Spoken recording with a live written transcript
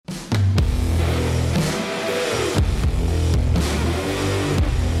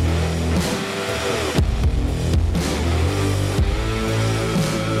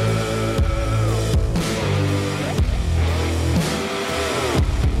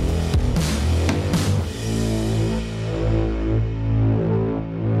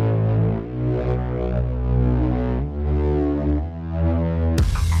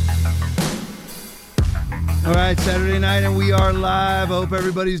Saturday night, and we are live. I hope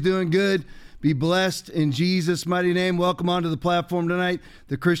everybody's doing good. Be blessed in Jesus' mighty name. Welcome onto the platform tonight,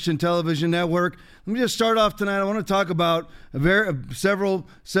 the Christian Television Network. Let me just start off tonight. I want to talk about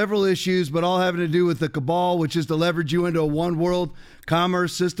several issues, but all having to do with the cabal, which is to leverage you into a one world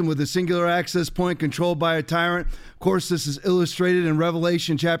commerce system with a singular access point controlled by a tyrant. Of course, this is illustrated in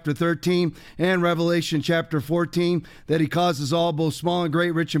Revelation chapter 13 and Revelation chapter 14, that he causes all, both small and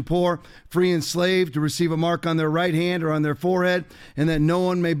great, rich and poor, free and slave, to receive a mark on their right hand or on their forehead, and that no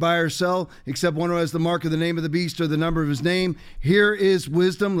one may buy or sell except one who has the mark of the name of the beast or the number of his name. Here is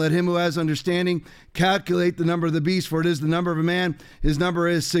wisdom. Let him who has understanding calculate the number of the beast, for it is the number of a man. His number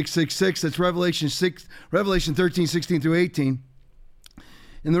is 666. That's Revelation 13, 16 through 18.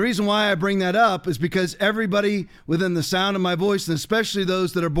 And the reason why I bring that up is because everybody within the sound of my voice, and especially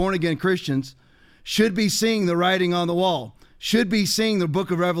those that are born again Christians, should be seeing the writing on the wall, should be seeing the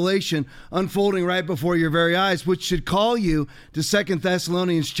book of Revelation unfolding right before your very eyes, which should call you to 2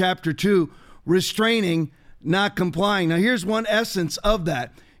 Thessalonians chapter 2, restraining, not complying. Now, here's one essence of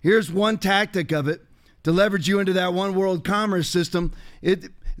that. Here's one tactic of it to leverage you into that one world commerce system.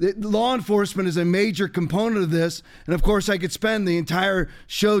 Law enforcement is a major component of this. And of course, I could spend the entire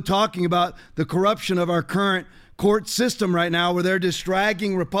show talking about the corruption of our current court system right now, where they're just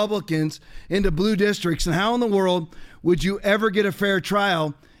dragging Republicans into blue districts. And how in the world would you ever get a fair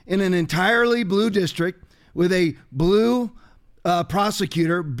trial in an entirely blue district with a blue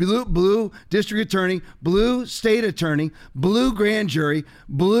prosecutor, blue district attorney, blue state attorney, blue grand jury,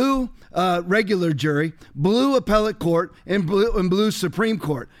 blue regular jury, blue appellate court, and blue Supreme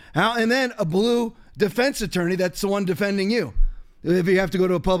Court? How? And then a blue defense attorney that's the one defending you, if you have to go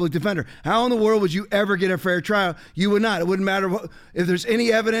to a public defender. How in the world would you ever get a fair trial? You would not. It wouldn't matter if there's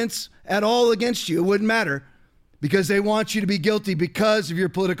any evidence at all against you. It wouldn't matter, because they want you to be guilty because of your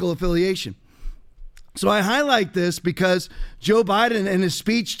political affiliation. So I highlight this because Joe Biden, in his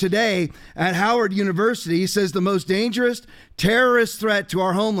speech today at Howard University, he says the most dangerous terrorist threat to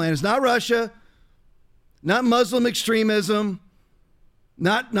our homeland is not Russia, not Muslim extremism,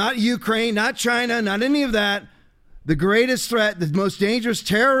 not Ukraine, not China, not any of that. The greatest threat, the most dangerous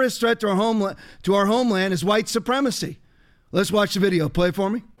terrorist threat to our homeland is white supremacy. Let's watch the video. Play it for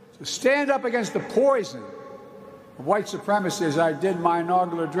me. To stand up against the poison of white supremacy, as I did my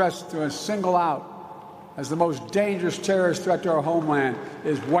inaugural address, to single out as the most dangerous terrorist threat to our homeland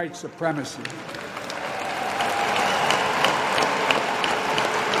is white supremacy.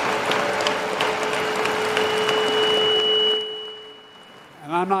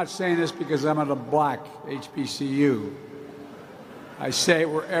 And I'm not saying this because I'm at a black HBCU. I say it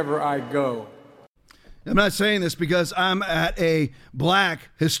wherever I go. I'm not saying this because I'm at a black,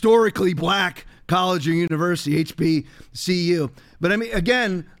 historically black college or university, HBCU. But I mean,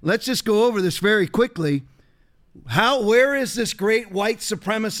 again, let's just go over this very quickly. Where is this great white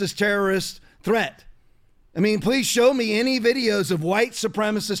supremacist terrorist threat? I mean, please show me any videos of white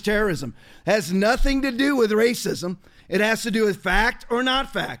supremacist terrorism. It has nothing to do with racism. It has to do with fact or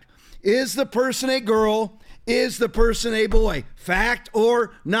not fact. Is the person a girl? Is the person a boy? Fact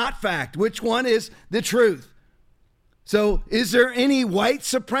or not fact? Which one is the truth? So is there any white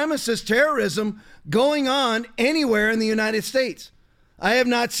supremacist terrorism going on anywhere in the United States? I have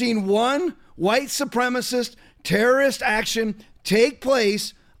not seen one white supremacist terrorist action take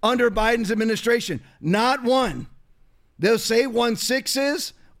place under Biden's administration. Not one. They'll say 1-6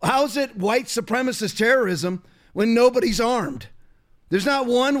 is. How's it white supremacist terrorism when nobody's armed? There's not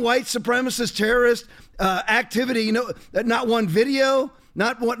one white supremacist terrorist activity, not one video,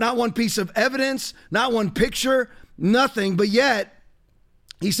 not one piece of evidence, not one picture, nothing. But yet,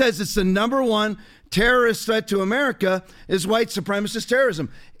 he says it's the number one terrorist threat to America is white supremacist terrorism.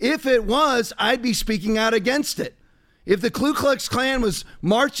 If it was, I'd be speaking out against it. If the Ku Klux Klan was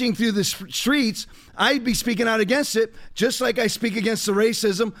marching through the streets, I'd be speaking out against it, just like I speak against the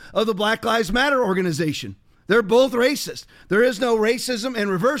racism of the Black Lives Matter organization. They're both racist. There is no racism and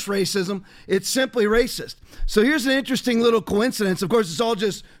reverse racism. It's simply racist. So here's an interesting little coincidence. Of course, it's all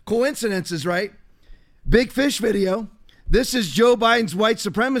just coincidences, right? Big Fish video. This is Joe Biden's white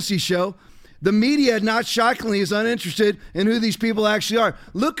supremacy show. The media, not shockingly, is uninterested in who these people actually are.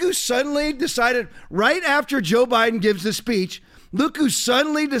 Look who suddenly decided, right after Joe Biden gives the speech, look who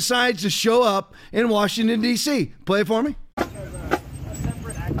suddenly decides to show up in Washington, D.C. Play it for me.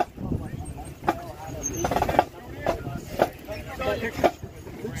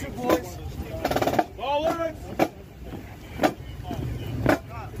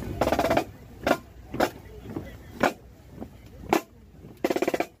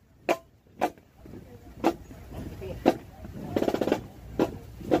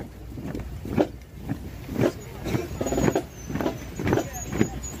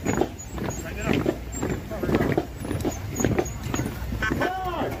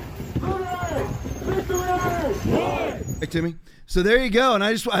 it to me. So there you go. And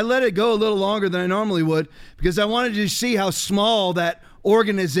I let it go a little longer than I normally would because I wanted to see how small that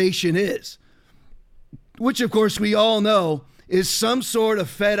organization is, which of course we all know is some sort of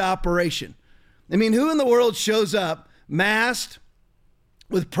Fed operation. I mean, who in the world shows up masked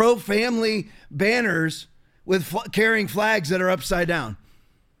with pro-family banners with carrying flags that are upside down?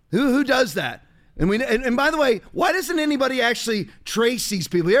 Who does that? And by the way, why doesn't anybody actually trace these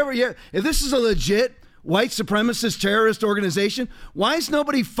people? If this is a legit white supremacist terrorist organization, why is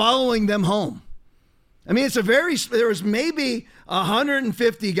nobody following them home? I mean, there was maybe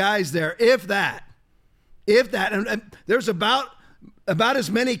 150 guys there, if that. And there's about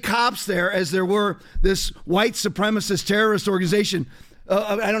as many cops there as there were this white supremacist terrorist organization.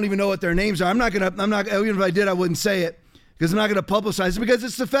 I don't even know what their names are. Even if I did, I wouldn't say it because I'm not going to publicize it because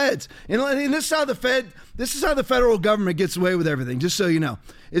it's the feds. And this is how the federal government gets away with everything, just so you know,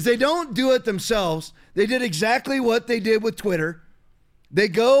 is they don't do it themselves. They did exactly what they did with Twitter. They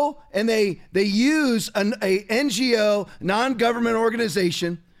go and they use a NGO, non-government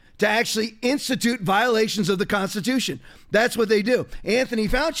organization, to actually institute violations of the Constitution. That's what they do. Anthony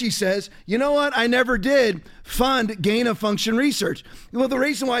Fauci says, you know what? I never did fund gain-of-function research. Well, the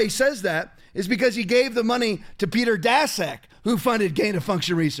reason why he says that is because he gave the money to Peter Daszak, who funded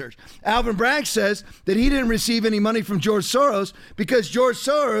gain-of-function research. Alvin Bragg says that he didn't receive any money from George Soros because George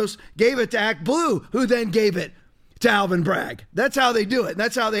Soros gave it to Act Blue, who then gave it to Alvin Bragg. That's how they do it.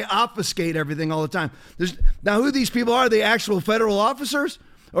 That's how they obfuscate everything all the time. Now, who these people are they actual federal officers?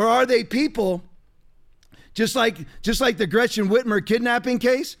 Or are they people just like the Gretchen Whitmer kidnapping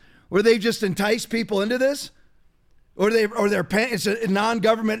case where they've just enticed people into this? Or it's a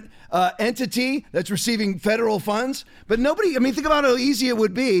non-government entity that's receiving federal funds. But think about how easy it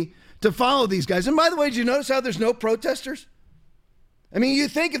would be to follow these guys. And by the way, did you notice how there's no protesters? I mean, you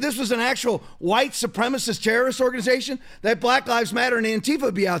think if this was an actual white supremacist terrorist organization, that Black Lives Matter and Antifa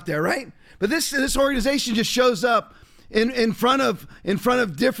would be out there, right? But this organization just shows up in front of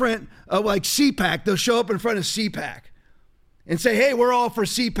different like CPAC. They'll show up in front of CPAC and say, hey, we're all for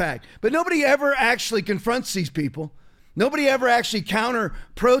CPAC. But nobody ever actually confronts these people. Nobody ever actually counter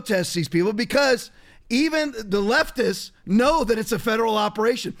protests these people because even the leftists know that it's a federal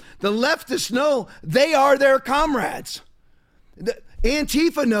operation. The leftists know they are their comrades.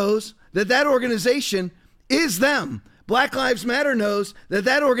 Antifa knows that organization is them. Black Lives Matter knows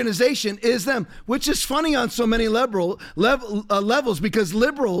that organization is them, which is funny on so many levels because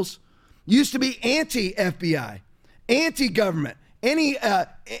liberals used to be anti-FBI, anti-government,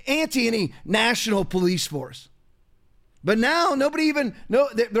 anti any national police force. But now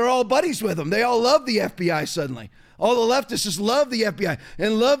they're all buddies with them. They all love the FBI suddenly. All the leftists just love the FBI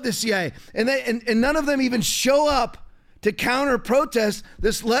and love the CIA. And none of them even show up to counter protest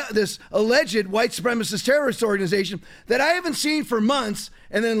this alleged white supremacist terrorist organization that I haven't seen for months.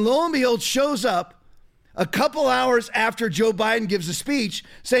 And then lo and behold shows up a couple hours after Joe Biden gives a speech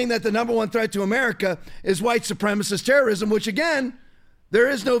saying that the number one threat to America is white supremacist terrorism, which again, there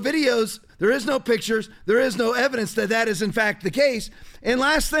is no videos, there is no pictures, there is no evidence that is in fact the case. And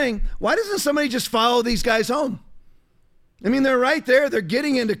last thing, why doesn't somebody just follow these guys home? I mean, they're right there. They're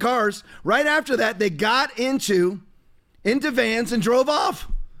getting into cars. Right after that, they got into vans and drove off.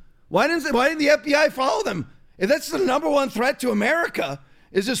 Why didn't the FBI follow them? If that's the number one threat to America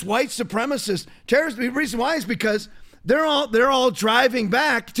is this white supremacist terrorist, the reason why is because they're all driving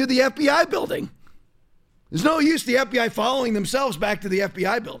back to the FBI building. There's no use the FBI following themselves back to the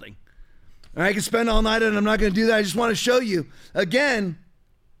FBI building. I can spend all night and I'm not going to do that. I just want to show you again,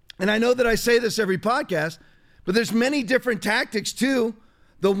 and I know that I say this every podcast, but there's many different tactics to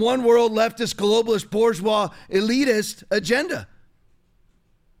the one world leftist, globalist, bourgeois, elitist agenda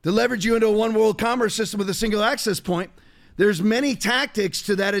to leverage you into a one world commerce system with a single access point. There's many tactics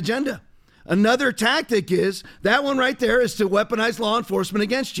to that agenda. Another tactic is, that one right there is to weaponize law enforcement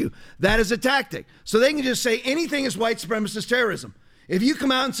against you. That is a tactic. So they can just say anything is white supremacist terrorism. If you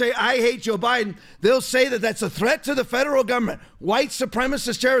come out and say, I hate Joe Biden, they'll say that that's a threat to the federal government. White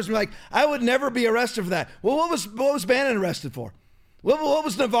supremacist terrorism. Like, I would never be arrested for that. Well, what was Bannon arrested for? What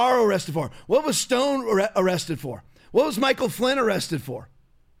was Navarro arrested for? What was Stone arrested for? What was Michael Flynn arrested for?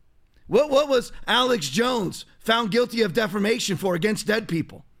 What was Alex Jones found guilty of defamation for against dead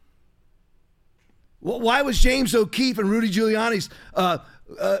people? Why was James O'Keefe and Rudy Giuliani's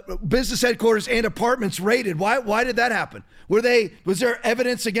business headquarters and apartments raided? Why did that happen? Was there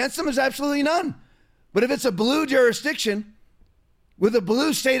evidence against them? There's absolutely none. But if it's a blue jurisdiction with a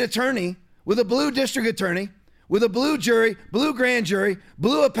blue state attorney, with a blue district attorney, with a blue jury, blue grand jury,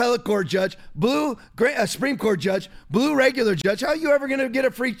 blue appellate court judge, blue Supreme Court judge, blue regular judge, how are you ever going to get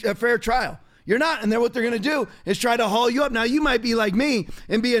a fair trial? You're not. And then what they're going to do is try to haul you up. Now, you might be like me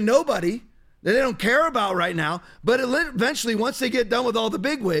and be a nobody that they don't care about right now, but eventually, once they get done with all the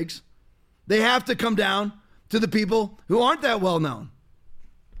bigwigs, they have to come down to the people who aren't that well known.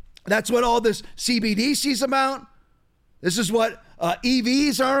 That's what all this CBDC is about. This is what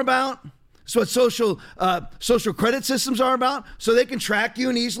EVs are about. It's what social credit systems are about. So they can track you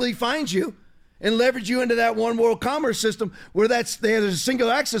and easily find you and leverage you into that one world commerce system where there's a single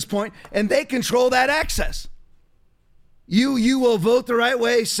access point and they control that access. You will vote the right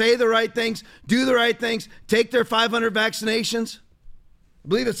way, say the right things, do the right things, take their 500 vaccinations. I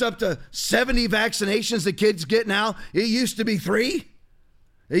believe it's up to 70 vaccinations the kids get now. It used to be 3.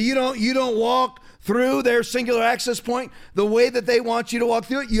 You don't walk through their singular access point the way that they want you to walk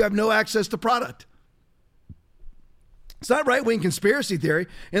through it. You have no access to product. It's not right-wing conspiracy theory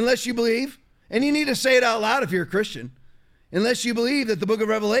unless you believe, and you need to say it out loud if you're a Christian, unless you believe that the book of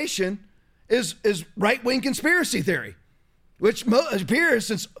Revelation is right-wing conspiracy theory, which appears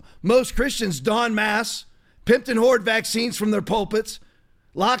since most Christians don mass, pimped and hoard vaccines from their pulpits,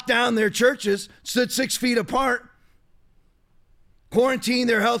 locked down their churches, stood 6 feet apart, quarantine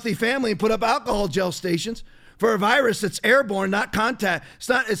their healthy family, and put up alcohol gel stations for a virus that's airborne, not contact.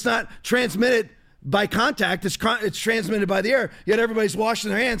 It's not transmitted by contact. It's transmitted by the air. Yet everybody's washing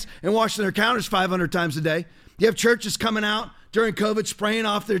their hands and washing their counters 500 times a day. You have churches coming out during COVID spraying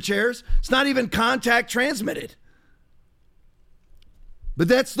off their chairs. It's not even contact transmitted. But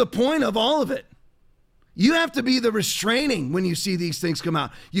that's the point of all of it. You have to be the restraining when you see these things come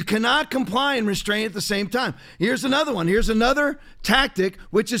out. You cannot comply and restrain at the same time. Here's another one. Here's another tactic,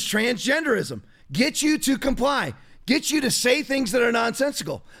 which is transgenderism. Get you to comply. Get you to say things that are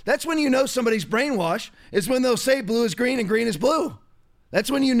nonsensical. That's when you know somebody's brainwashed, is when they'll say blue is green and green is blue. That's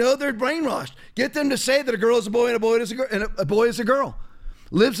when you know they're brainwashed. Get them to say that a girl is a boy and a boy is a girl, and a boy is a girl.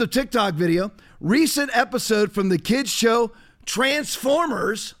 Lives a TikTok video. Recent episode from the kids show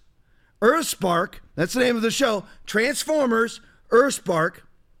Transformers, Earthspark. That's the name of the show. Transformers, Earthspark.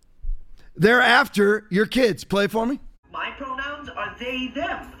 They're after your kids. Play for me. My pronouns are they,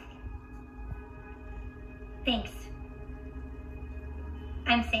 them. Thanks.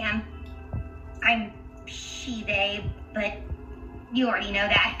 I'm Sam. I'm she, they, but you already know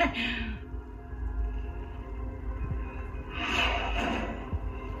that.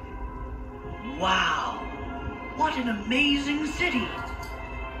 Wow. What an amazing city.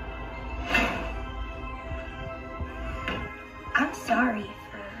 I'm sorry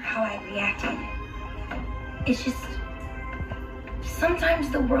for how I reacted. It's just, sometimes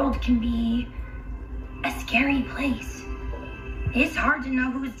the world can be a scary place. It's hard to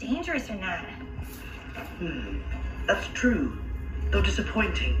know who's dangerous or not. That's true, though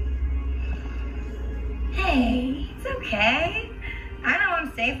disappointing. Hey, it's okay. I know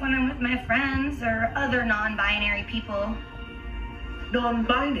I'm safe when I'm with my friends or other non-binary people.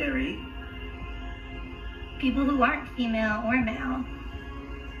 Non-binary? People who aren't female or male.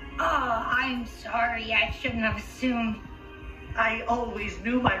 Oh, I'm sorry. I shouldn't have assumed. I always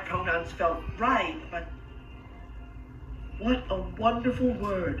knew my pronouns felt right, but what a wonderful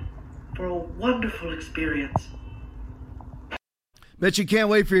word for a wonderful experience. Bet you can't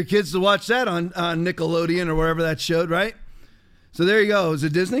wait for your kids to watch that on Nickelodeon or wherever that's showed, right? So there you go. Is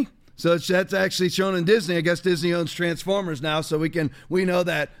it Disney? So that's actually shown in Disney. I guess Disney owns Transformers now, so we know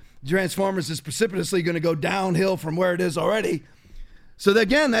that Transformers is precipitously going to go downhill from where it is already. So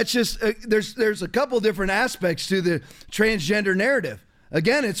again, that's just there's a couple different aspects to the transgender narrative.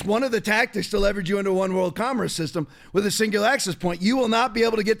 Again, it's one of the tactics to leverage you into a one world commerce system with a singular access point. You will not be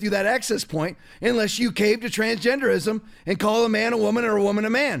able to get through that access point unless you cave to transgenderism and call a man a woman or a woman a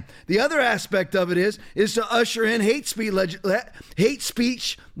man. The other aspect of it is to usher in hate speech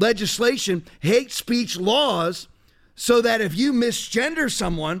legislation, hate speech laws, so that if you misgender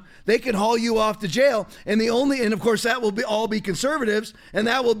someone, they can haul you off to jail. And of course, that will all be conservatives, and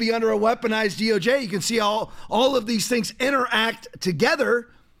that will be under a weaponized DOJ. You can see all of these things interact together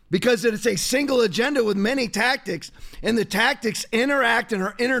because it's a single agenda with many tactics, and the tactics interact and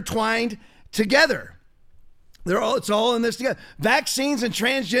are intertwined together. It's all in this together. Vaccines and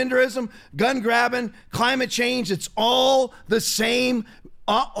transgenderism, gun grabbing, climate change, it's all the same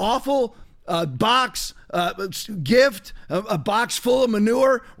awful box, gift, a box full of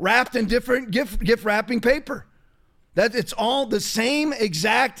manure wrapped in different gift wrapping paper. That it's all the same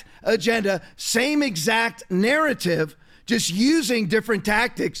exact agenda, same exact narrative, just using different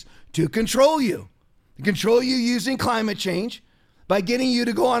tactics to control you. Control you using climate change by getting you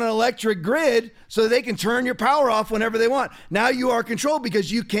to go on an electric grid so they can turn your power off whenever they want. Now you are controlled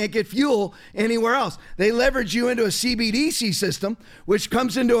because you can't get fuel anywhere else. They leverage you into a CBDC system, which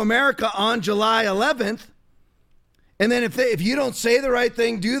comes into America on July 11th. And then if you don't say the right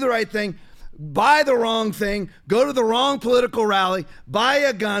thing, do the right thing, buy the wrong thing, go to the wrong political rally, buy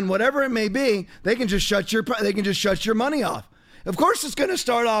a gun, whatever it may be, they can just shut your money off. Of course, it's going to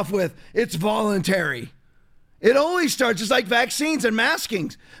start off with it's voluntary. It always starts just like vaccines and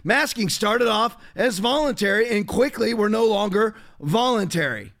masking. Masking started off as voluntary and quickly were no longer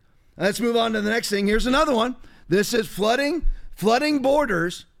voluntary. Let's move on to the next thing. Here's another one. This is flooding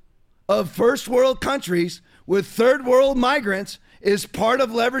borders of first world countries with third world migrants is part of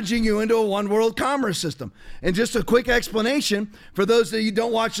leveraging you into a one world commerce system. And just a quick explanation for those that you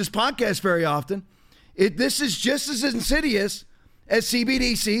don't watch this podcast very often. This is just as insidious as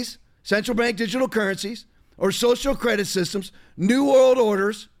CBDCs, central bank digital currencies, or social credit systems, new world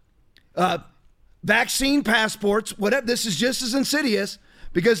orders, vaccine passports, whatever. This is just as insidious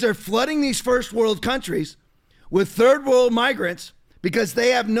because they're flooding these first world countries with third world migrants because they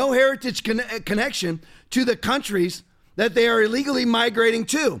have no heritage connection to the countries that they are illegally migrating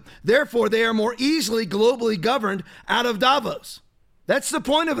to. Therefore, they are more easily globally governed out of Davos. That's the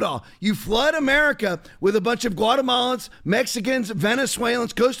point of it all. You flood America with a bunch of Guatemalans, Mexicans,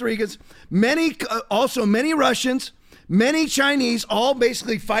 Venezuelans, Costa Ricans, many Russians, many Chinese, all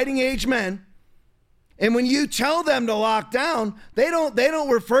basically fighting age men. And when you tell them to lock down, they don't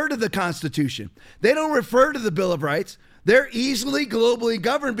refer to the Constitution. They don't refer to the Bill of Rights. They're easily globally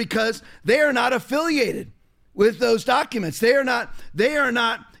governed because they are not affiliated with those documents. They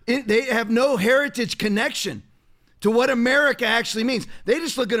have no heritage connection to what America actually means. They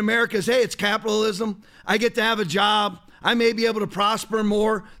just look at America as, hey, it's capitalism. I get to have a job. I may be able to prosper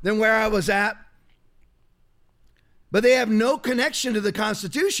more than where I was at. But they have no connection to the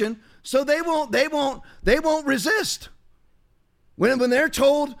Constitution, so they won't resist. When they're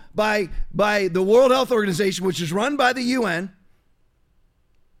told by the World Health Organization, which is run by the UN,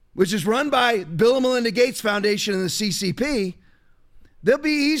 which is run by Bill and Melinda Gates Foundation and the CCP, they'll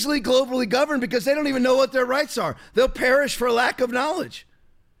be easily globally governed because they don't even know what their rights are. They'll perish for lack of knowledge.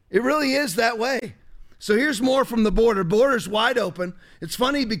 It really is that way. So here's more from the border. Border's wide open. It's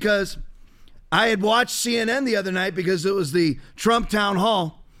funny because I had watched CNN the other night because it was the Trump town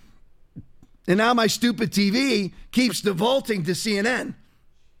hall. And now my stupid TV keeps defaulting to CNN.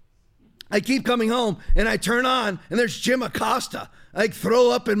 I keep coming home and I turn on and there's Jim Acosta. I throw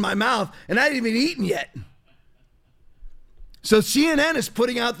up in my mouth and I haven't even eaten yet. So CNN is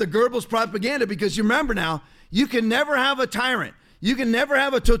putting out the Goebbels propaganda because you remember now, you can never have a tyrant. You can never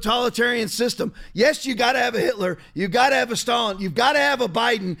have a totalitarian system. Yes, you got to have a Hitler. You've got to have a Stalin. You've got to have a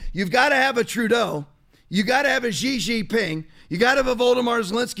Biden. You've got to have a Trudeau. You got to have a Xi Jinping. You got to have a Volodymyr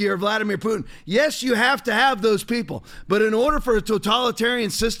Zelensky or Vladimir Putin. Yes, you have to have those people. But in order for a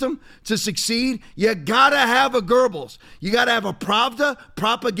totalitarian system to succeed, you got to have a Goebbels. You got to have a Pravda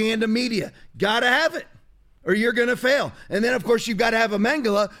propaganda media. Got to have it, or you're going to fail. And then, of course, you've got to have a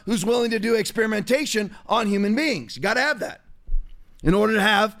Mengele who's willing to do experimentation on human beings. You got to have that in order to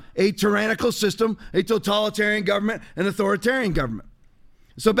have a tyrannical system, a totalitarian government, an authoritarian government.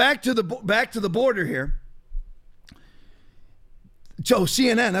 So back to the border here. So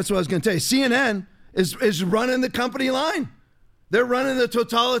CNN, that's what I was going to tell you. CNN is running the company line. They're running the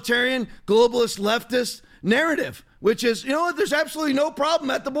totalitarian, globalist, leftist narrative, which is, you know what, there's absolutely no problem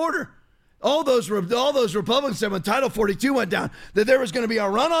at the border. All those Republicans said when Title 42 went down that there was going to be a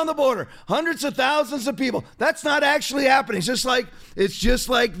run on the border, hundreds of thousands of people. That's not actually happening. It's just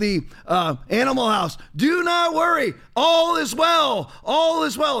like the Animal House. Do not worry. All is well. All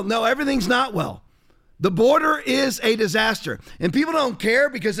is well. No, everything's not well. The border is a disaster, and people don't care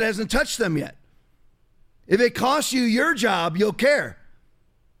because it hasn't touched them yet. If it costs you your job, you'll care.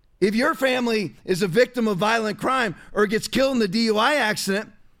 If your family is a victim of violent crime or gets killed in the DUI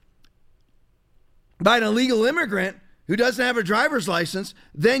accident by an illegal immigrant who doesn't have a driver's license,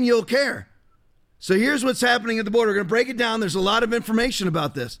 then you'll care. So here's what's happening at the border. We're going to break it down. There's a lot of information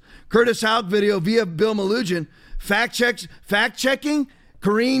about this. Curtis Houck video via Bill Malugin. Fact-checking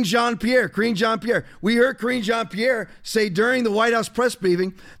Karine Jean-Pierre. We heard Karine Jean-Pierre say during the White House press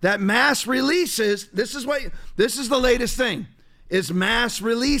briefing that mass releases, this is the latest thing, is mass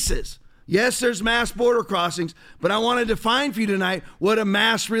releases. Yes, there's mass border crossings, but I want to define for you tonight what a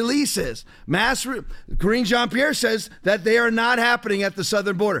mass release is. Karine Jean-Pierre says that they are not happening at the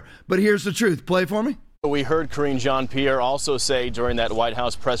southern border. But here's the truth. Play for me. We heard Karine Jean-Pierre also say during that White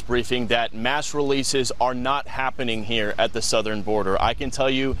House press briefing that mass releases are not happening here at the southern border. I can tell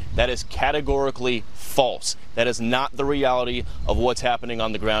you that is categorically false. That is not the reality of what's happening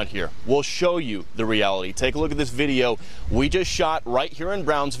on the ground here. We'll show you the reality. Take a look at this video we just shot right here in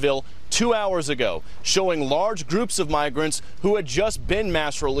Brownsville 2 hours ago, showing large groups of migrants who had just been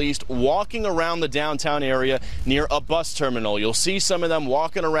mass released walking around the downtown area near a bus terminal. You'll see some of them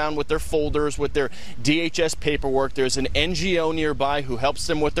walking around with their folders, with their DHS paperwork. There's an NGO nearby who helps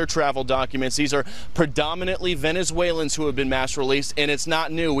them with their travel documents. These are predominantly Venezuelans who have been mass released, and it's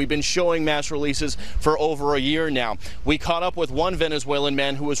not new. We've been showing mass releases for over a year now. We caught up with one Venezuelan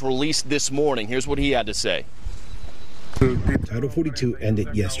man who was released this morning. Here's what he had to say. Title 42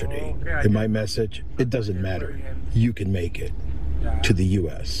 ended yesterday. In my message, it doesn't matter. You can make it to the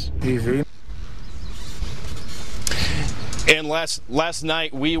U.S. And last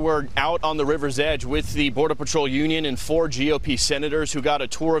night, we were out on the river's edge with the Border Patrol Union and 4 GOP senators who got a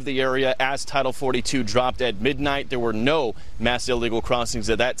tour of the area as Title 42 dropped at midnight. There were no mass illegal crossings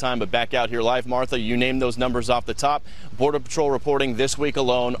at that time, but back out here live, Martha, you named those numbers off the top. Border Patrol reporting this week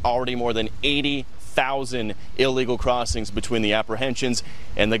alone already more than 80,000 illegal crossings between the apprehensions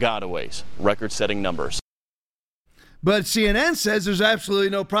and the gotaways. Record-setting numbers. But CNN says there's absolutely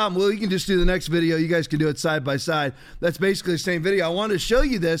no problem. Well, you can just do the next video. You guys can do it side by side. That's basically the same video. I wanted to show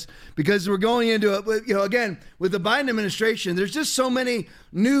you this because we're going into it, again, with the Biden administration, there's just so many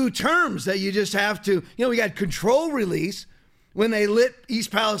new terms that you just have to, we got control release when they lit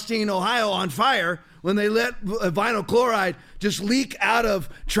East Palestine, Ohio on fire, when they let vinyl chloride just leak out of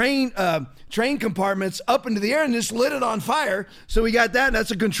train compartments up into the air and just lit it on fire. So we got that, and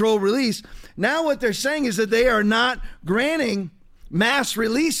that's a control release. Now what they're saying is that they are not granting mass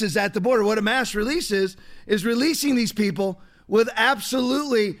releases at the border. What a mass release is releasing these people with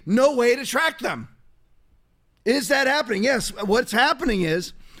absolutely no way to track them. Is that happening? Yes. What's happening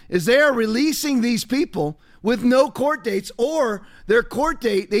is they are releasing these people with no court dates, or their court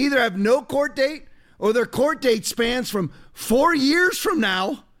date, they either have no court date or their court date spans from 4 years from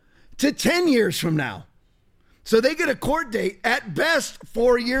now to 10 years from now. So they get a court date at best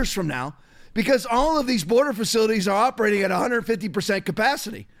 4 years from now because all of these border facilities are operating at 150%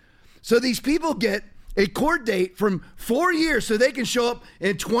 capacity. So these people get a court date from 4 years so they can show up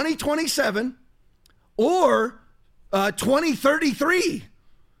in 2027 or 2033,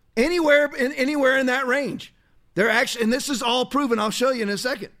 anywhere in that range. They're actually, and this is all proven. I'll show you in a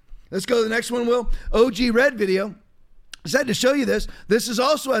second. Let's go to the next one, Will. OG Red video. I said to show you this. This is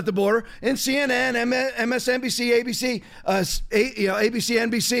also at the border. And CNN, MSNBC, ABC, ABC,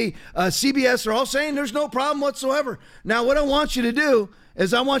 NBC, CBS are all saying there's no problem whatsoever. Now, what I want you to do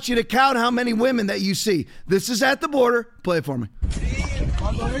is I want you to count how many women that you see. This is at the border. Play it for me.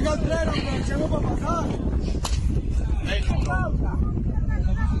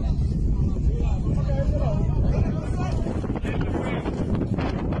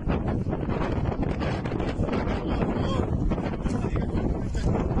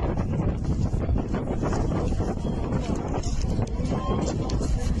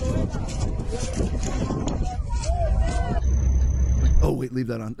 Oh, wait, leave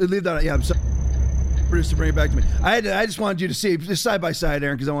that on. Leave that on. Yeah, I'm sorry. Producer, bring it back to me. I just wanted you to see, just side by side,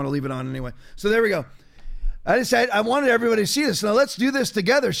 Aaron, because I want to leave it on anyway. So there we go. I wanted everybody to see this. Now let's do this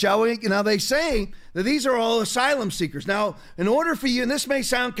together, shall we? Now they say that these are all asylum seekers. Now, in order for you, and this may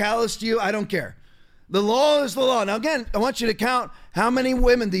sound callous to you, I don't care. The law is the law. Now again, I want you to count how many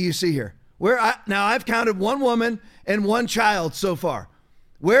women do you see here? Now I've counted one woman and one child so far.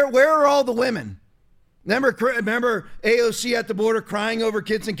 Where are all the women? Remember AOC at the border crying over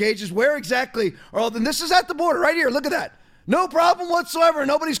kids in cages? Where exactly are all of them? This is at the border right here. Look at that. No problem whatsoever.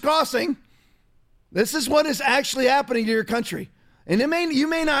 Nobody's crossing. This is what is actually happening to your country. And you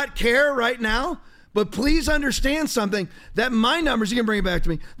may not care right now, but please understand something, that my numbers, you can bring it back to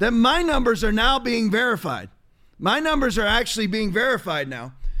me, that my numbers are now being verified. My numbers are actually being verified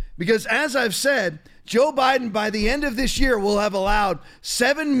now because, as I've said, Joe Biden, by the end of this year, will have allowed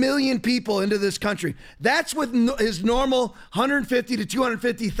 7 million people into this country. That's with his normal 150 to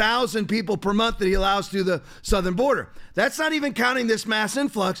 250,000 people per month that he allows through the southern border. That's not even counting this mass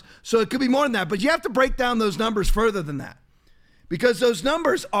influx, so it could be more than that. But you have to break down those numbers further than that, because those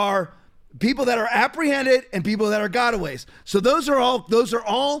numbers are people that are apprehended and people that are gotaways. So those are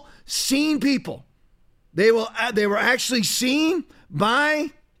all seen people. They were actually seen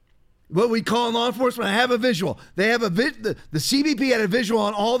by what we call in law enforcement. I have a visual. They have the CBP had a visual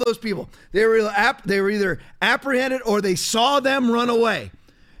on all those people. They were either apprehended or they saw them run away.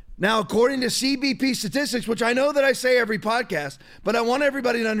 Now, according to CBP statistics, which I know that I say every podcast, but I want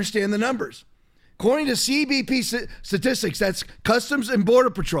everybody to understand the numbers. according to CBP statistics, that's Customs and Border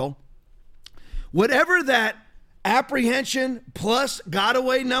Patrol, whatever that apprehension plus got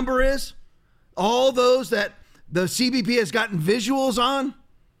away number is, all those that the CBP has gotten visuals on,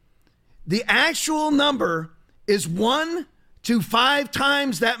 the actual number is 1 to 5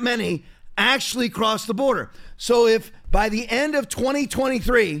 times that many actually cross the border. So if by the end of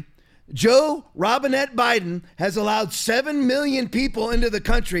 2023, Joe Robinette Biden has allowed 7 million people into the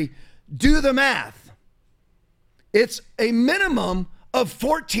country, do the math. It's a minimum of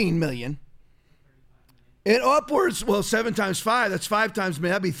 14 million. And upwards, well, 7 times 5, that's 5 times,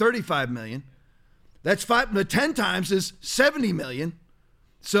 that'd be 35 million. That's 5, but 10 times is 70 million.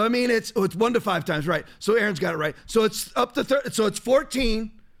 So, I mean, it's 1 to 5 times, right? So Aaron's got it right. So it's up to, so it's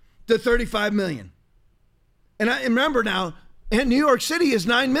 14 to 35 million. And I remember now, and New York City is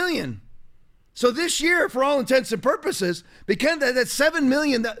 9 million. So this year, for all intents and purposes, because that 7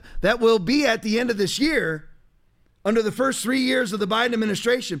 million that will be at the end of this year, under the first 3 years of the Biden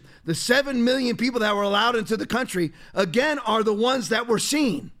administration, the 7 million people that were allowed into the country, again, are the ones that were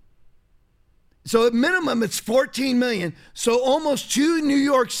seen. So at minimum, it's 14 million. So almost 2 New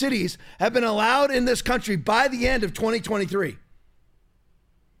York cities have been allowed in this country by the end of 2023.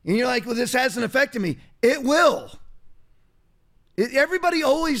 And you're like, well, this hasn't affected me. It will. Everybody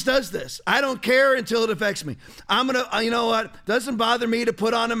always does this. I don't care until it affects me. I'm going to, you know what, doesn't bother me to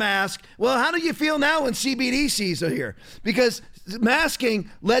put on a mask. Well, how do you feel now when CBDCs are here? Because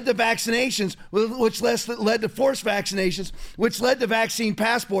masking led to vaccinations, which led to forced vaccinations, which led to vaccine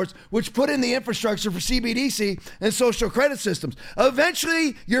passports, which put in the infrastructure for CBDC and social credit systems.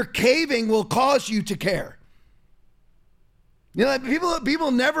 Eventually, your caving will cause you to care. You know, people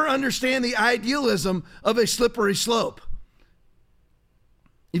never understand the idealism of a slippery slope.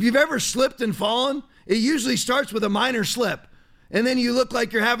 If you've ever slipped and fallen, it usually starts with a minor slip. And then you look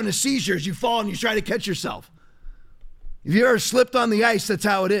like you're having a seizure as you fall and you try to catch yourself. If you ever slipped on the ice, that's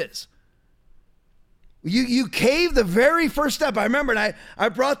how it is. You cave the very first step. I remember, and I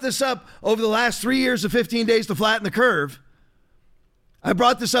brought this up over the last 3 years of 15 Days to Flatten the Curve. I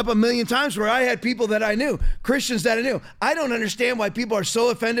brought this up a million times where I had people that I knew, Christians that I knew. I don't understand why people are so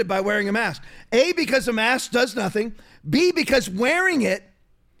offended by wearing a mask. A, because a mask does nothing. B, because wearing it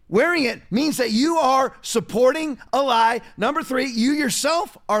means that you are supporting a lie. Number 3, you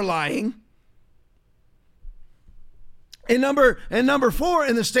yourself are lying. And number 4,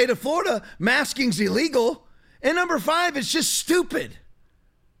 in the state of Florida, masking's illegal. And number 5, it's just stupid.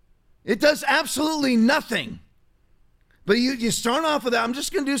 It does absolutely nothing. But you start off with that, I'm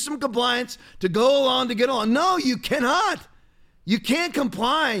just going to do some compliance to go along, to get along. No, you cannot. You can't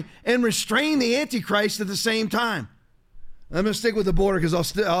comply and restrain the Antichrist at the same time. I'm going to stick with the border because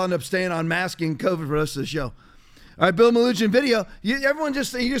I'll end up staying on masking COVID for the rest of the show. All right, Bill Melugin video. Everyone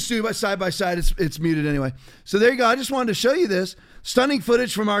just do side by side. It's muted anyway. So there you go. I just wanted to show you this. Stunning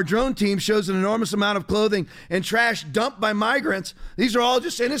footage from our drone team shows an enormous amount of clothing and trash dumped by migrants. These are all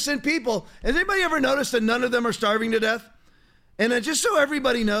just innocent people. Has anybody ever noticed that none of them are starving to death? And just so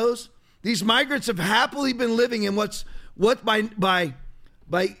everybody knows, these migrants have happily been living in what by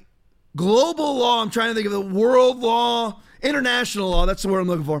global law, I'm trying to think of the world law, international law, that's the word I'm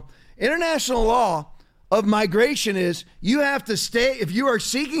looking for. International law of migration is you have to stay, if you are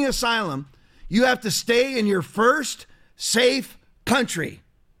seeking asylum, you have to stay in your first safe country.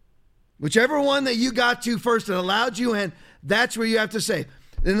 Whichever one that you got to first that allowed you in, that's where you have to stay.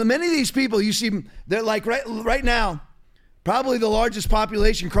 And many of these people, you see, they're like right now, probably the largest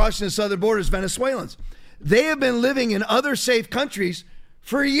population crossing the southern border is Venezuelans. They have been living in other safe countries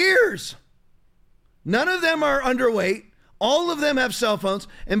for years. None of them are underweight. All of them have cell phones.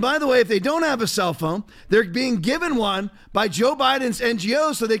 And by the way, if they don't have a cell phone, they're being given one by Joe Biden's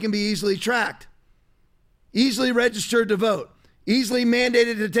NGO so they can be easily tracked, easily registered to vote, easily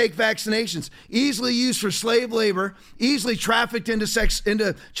mandated to take vaccinations, easily used for slave labor, easily trafficked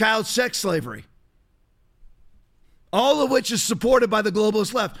into child sex slavery. All of which is supported by the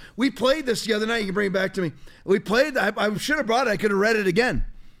globalist left. We played this the other night. You can bring it back to me. We played, I should have brought it. I could have read it again.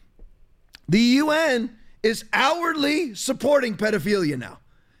 The UN is outwardly supporting pedophilia now.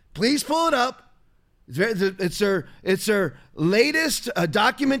 Please pull it up. It's their latest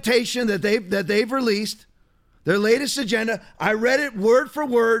documentation that they've released, their latest agenda. I read it word for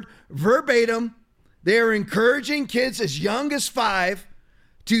word, verbatim. They are encouraging kids as young as 5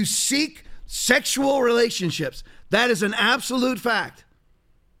 to seek sexual relationships. That is an absolute fact.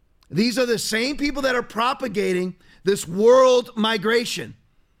 These are the same people that are propagating this world migration.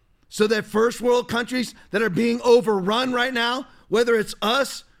 So that first world countries that are being overrun right now, whether it's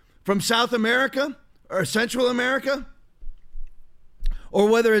us from South America or Central America, or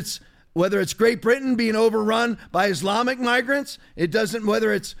whether it's whether it's Great Britain being overrun by Islamic migrants, it doesn't,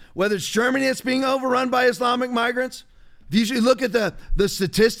 whether it's Germany that's being overrun by Islamic migrants. If you look at the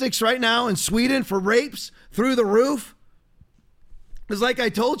statistics right now in Sweden for rapes through the roof, it's like I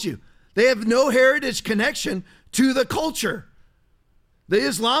told you, they have no heritage connection to the culture. The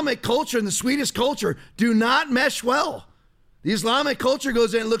Islamic culture and the Swedish culture do not mesh well. The Islamic culture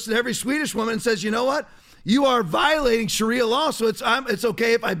goes in and looks at every Swedish woman and says, you know what? You are violating Sharia law, so it's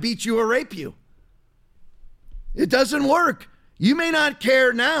okay if I beat you or rape you. It doesn't work. You may not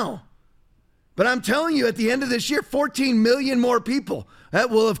care now, but I'm telling you, at the end of this year, 14 million more people that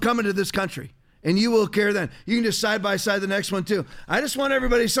will have come into this country, and you will care then. You can just side by side the next one too. I just want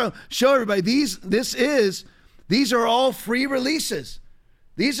everybody to show everybody these are all free releases.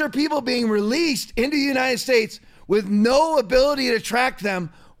 These are people being released into the United States with no ability to track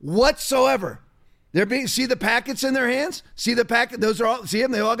them whatsoever. See the packets in their hands? See the packet? Those are all, see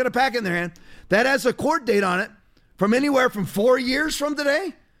them? They all got a packet in their hand. That has a court date on it from anywhere from 4 years from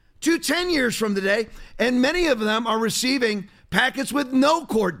today to 10 years from today. And many of them are receiving packets with no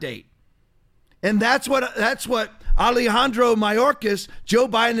court date. And that's what Alejandro Mayorkas, Joe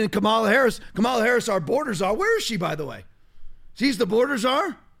Biden, and Kamala Harris, our border czar. Where is she, by the way? She's the border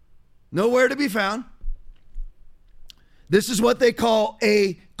czar? Nowhere to be found. This is what they call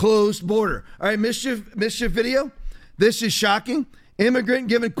a closed border. All right, mischief video. This is shocking. Immigrant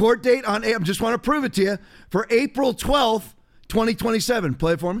given court date on, I just want to prove it to you, for April 12th, 2027.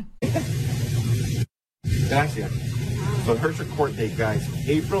 Play it for me. Gracias. So here's your court date, guys.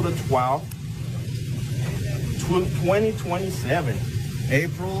 April the 12th, 2027.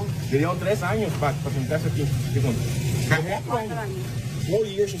 April. Le dieron 3 años para presentarse aquí. 4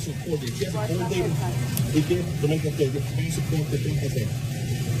 years of support.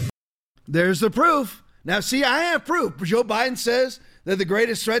 There's the proof. Now, see, I have proof. Joe Biden says that the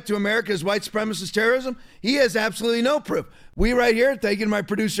greatest threat to America is white supremacist terrorism. He has absolutely no proof. We right here, thank you to my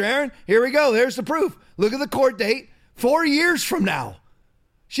producer, Aaron. Here we go. There's the proof. Look at the court date. 4 years from now.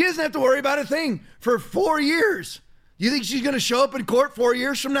 She doesn't have to worry about a thing for 4 years. You think she's going to show up in court 4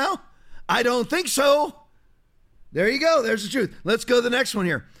 years from now? I don't think so. There you go. There's the truth. Let's go to the next one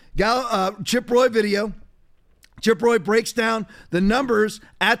here. Chip Roy video. Chip Roy breaks down the numbers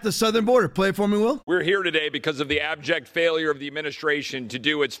at the southern border. Play it for me, Will. We're here today because of the abject failure of the administration to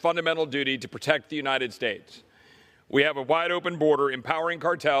do its fundamental duty to protect the United States. We have a wide open border, empowering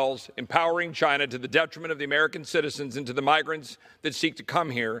cartels, empowering China to the detriment of the American citizens and to the migrants that seek to come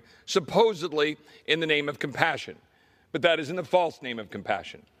here, supposedly in the name of compassion. But that is in the false name of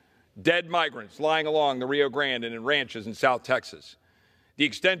compassion. Dead migrants lying along the Rio Grande and in ranches in South Texas. The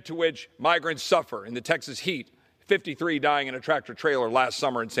extent to which migrants suffer in the Texas heat, 53 dying in a tractor trailer last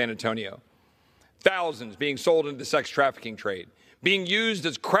summer in San Antonio. Thousands being sold into the sex trafficking trade, being used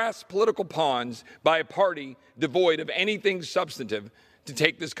as crass political pawns by a party devoid of anything substantive to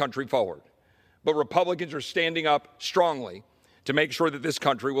take this country forward. But Republicans are standing up strongly to make sure that this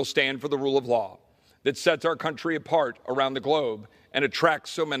country will stand for the rule of law that sets our country apart around the globe and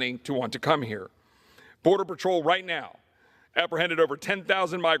attracts so many to want to come here. Border Patrol right now apprehended over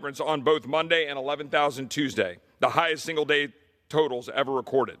 10,000 migrants on both Monday and 11,000 Tuesday, the highest single-day totals ever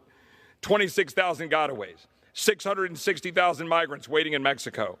recorded. 26,000 gotaways, 660,000 migrants waiting in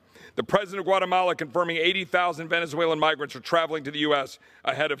Mexico. The president of Guatemala confirming 80,000 Venezuelan migrants are traveling to the U.S.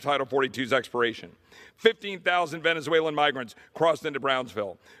 ahead of Title 42's expiration. 15,000 Venezuelan migrants crossed into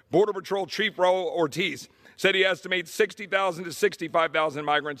Brownsville. Border Patrol Chief Raul Ortiz said he estimates 60,000 to 65,000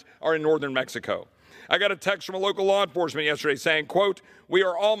 migrants are in northern Mexico. I got a text from a local law enforcement yesterday saying, quote, "We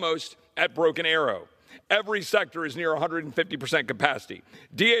are almost at Broken Arrow. Every sector is near 150% capacity.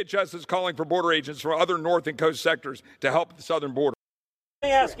 DHS is calling for border agents from other north and coast sectors to help the southern border." Let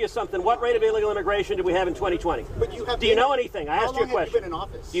me ask you something. What rate of illegal immigration do we have in 2020? But you have do you know anything? I asked you a question. How long have you been in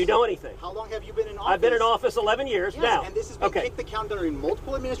office? Do you know anything? How long have you been in office? I've been in office 11 years now. And this has been kicked the count during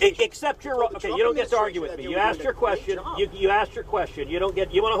multiple administrations. Except you're okay. You don't get to argue with me. You asked your question. You asked your question. You don't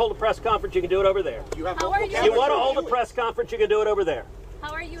get. You want to hold a press conference? You can do it over there. You want to hold a press conference? You can do it over there.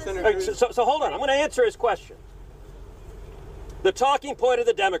 How are you? So hold on. I'm going to answer his question. The talking point of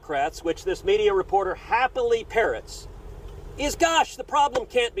the Democrats, which this media reporter happily parrots, is, gosh, the problem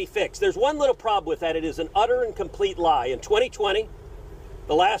can't be fixed. There's one little problem with that. It is an utter and complete lie. In 2020,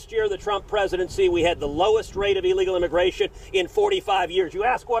 the last year of the Trump presidency, we had the lowest rate of illegal immigration in 45 years. You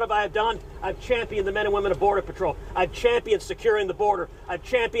ask, what have I done? I've championed the men and women of Border Patrol. I've championed securing the border. I've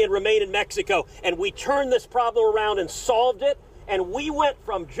championed Remain in Mexico. And we turned this problem around and solved it. And we went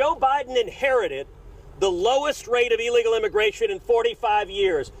from Joe Biden inherited the lowest rate of illegal immigration in 45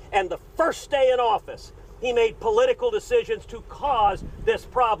 years. And the first day in office, He made political decisions to cause this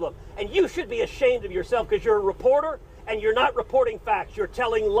problem. And you should be ashamed of yourself because you're a reporter and you're not reporting facts. You're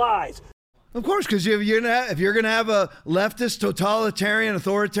telling lies. Of course, because if you're going to have a leftist, totalitarian,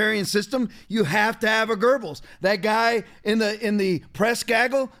 authoritarian system, you have to have a Goebbels. That guy in the press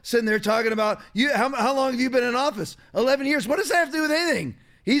gaggle sitting there talking about, how long have you been in office? 11 years. What does that have to do with anything?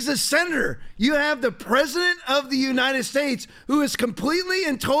 He's a senator. You have the president of the United States who has completely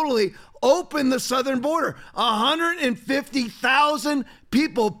and totally opened the southern border. 150,000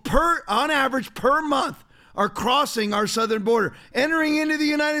 people on average per month are crossing our southern border, entering into the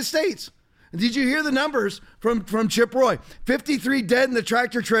United States. Did you hear the numbers from Chip Roy? 53 dead in the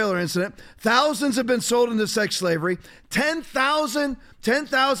tractor trailer incident. Thousands have been sold into sex slavery. 10,000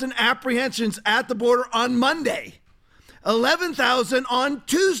 apprehensions at the border on Monday. 11,000 on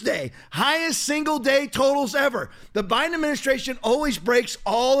Tuesday. Highest single day totals ever. The Biden administration always breaks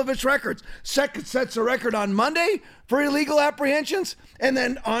all of its records. Sets a record on Monday for illegal apprehensions, and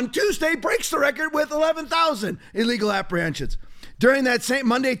then on Tuesday breaks the record with 11,000 illegal apprehensions. During that same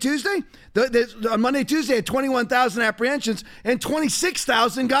Monday, Tuesday, on Monday, Tuesday, had 21,000 apprehensions and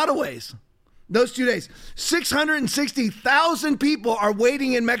 26,000 gotaways. Those 2 days, 660,000 people are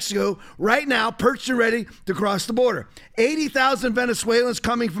waiting in Mexico right now, perched and ready to cross the border. 80,000 Venezuelans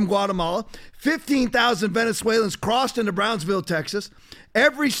coming from Guatemala. 15,000 Venezuelans crossed into Brownsville, Texas.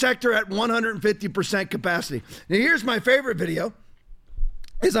 Every sector at 150% capacity. Now, here's my favorite video.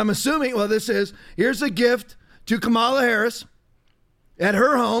 Here's a gift to Kamala Harris at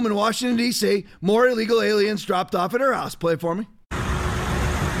her home in Washington, D.C. More illegal aliens dropped off at her house. Play it for me.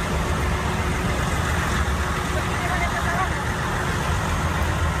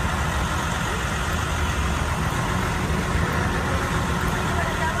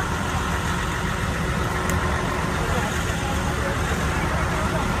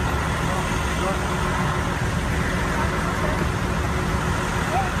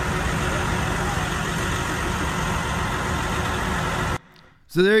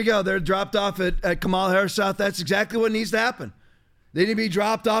 So there you go. They're dropped off at Kamala Harris' house. That's exactly what needs to happen. They need to be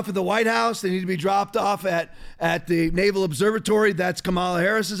dropped off at the White House. They need to be dropped off at the Naval Observatory. That's Kamala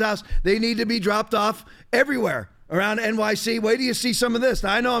Harris' house. They need to be dropped off everywhere around NYC. Wait till you see some of this.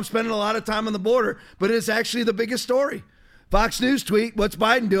 Now, I know I'm spending a lot of time on the border, but it's actually the biggest story. Fox News tweet, what's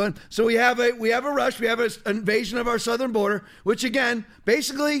Biden doing? So we have a rush. We have an invasion of our southern border, which, again,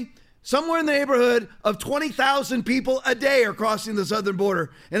 basically somewhere in the neighborhood of 20,000 people a day are crossing the southern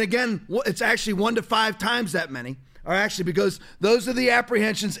border. And again, it's actually 1 to 5 times that many are actually, because those are the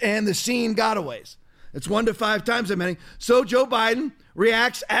apprehensions and the seen gotaways. It's 1 to 5 times that many. So Joe Biden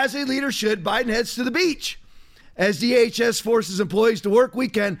reacts as a leader should. Biden heads to the beach as DHS forces employees to work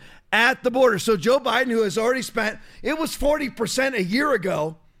weekend at the border. So Joe Biden, who has already spent, it was 40% a year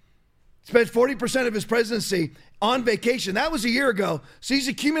ago, spent 40% of his presidency on vacation. That was a year ago. So he's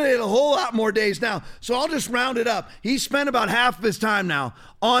accumulated a whole lot more days now. So I'll just round it up. He's spent about half of his time now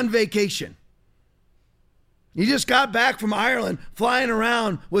on vacation. He just got back from Ireland flying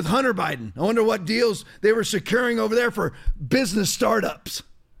around with Hunter Biden. I wonder what deals they were securing over there for business startups.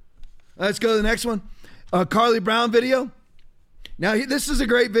 Let's go to the next one. Carly Brown video. Now, this is a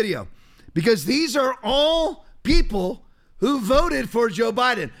great video because these are all people who voted for Joe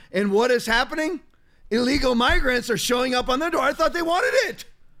Biden. And what is happening? Illegal migrants are showing up on their door. I thought they wanted it.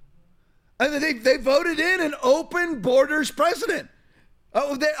 I mean, they voted in an open borders president.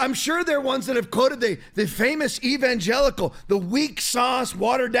 I'm sure they're ones that have quoted the famous evangelical, the weak sauce,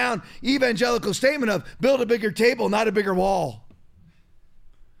 watered down evangelical statement of build a bigger table, not a bigger wall.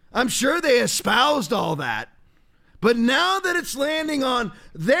 I'm sure they espoused all that. But now that it's landing on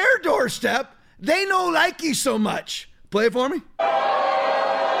their doorstep, they no like you so much. Play it for me.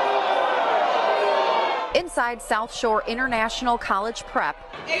 Inside South Shore International College Prep.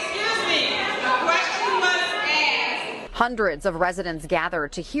 Excuse me, the question was asked. Hundreds of residents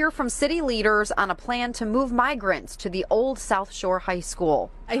gathered to hear from city leaders on a plan to move migrants to the old South Shore High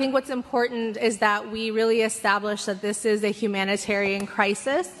School. I think what's important is that we really establish that this is a humanitarian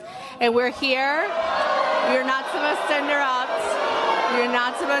crisis, and we're here. You're not supposed to interrupt. You're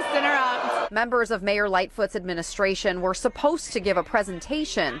not supposed to interrupt. Members of Mayor Lightfoot's administration were supposed to give a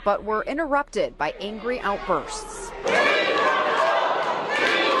presentation, but were interrupted by angry outbursts.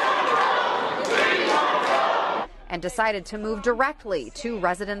 And decided to move directly to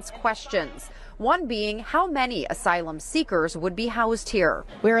residents' questions. One being how many asylum seekers would be housed here.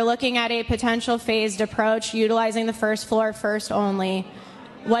 We were looking at a potential phased approach, utilizing the first floor first only.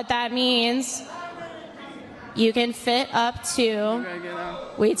 What that means, you can fit up to,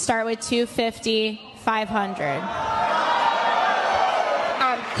 we'd start with 250, 500.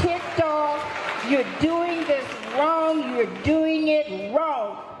 I'm ticked off. You're doing wrong. You're doing it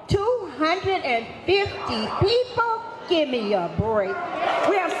wrong. 250 people? Give me a break.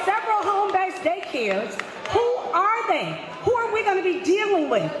 We have several home-based daycares. Who are they? Who are we going to be dealing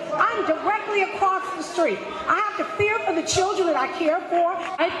with? I'm directly across the street. I have to fear for the children that I care for.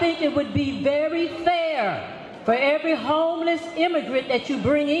 I think it would be very fair for every homeless immigrant that you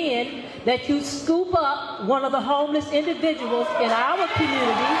bring in, that you scoop up one of the homeless individuals in our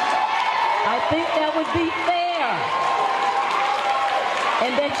community. I think that would be fair.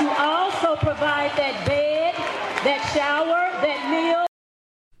 And that you also provide that bed, that shower, that meal.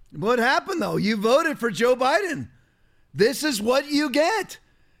 What happened, though? You voted for Joe Biden. This is what you get.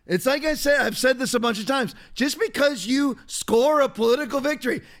 It's like I said, I've said this a bunch of times. Just because you score a political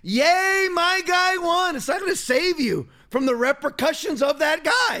victory, yay, my guy won, it's not going to save you from the repercussions of that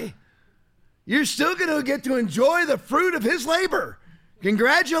guy. You're still going to get to enjoy the fruit of his labor.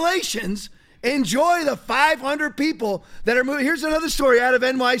 Congratulations. Enjoy the 500 people that are moving. Here's another story out of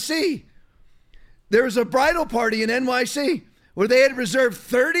NYC. There was a bridal party in NYC where they had reserved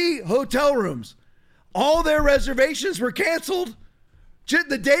 30 hotel rooms. All their reservations were canceled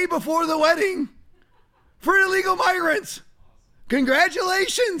the day before the wedding for illegal migrants.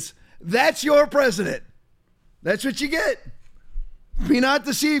 Congratulations. That's your president. That's what you get. Be not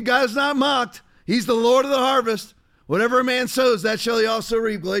deceived. God is not mocked. He's the Lord of the harvest. Whatever a man sows, that shall he also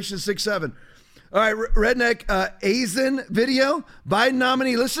reap. Galatians 6:7. All right, Redneck Azen video. Biden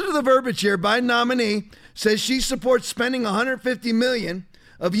nominee. Listen to the verbiage here. Biden nominee says she supports spending $150 million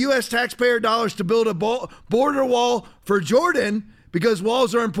of U.S. taxpayer dollars to build a border wall for Jordan because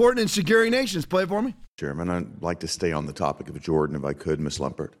walls are important in securing nations. Play it for me. Chairman, I'd like to stay on the topic of Jordan if I could, Ms.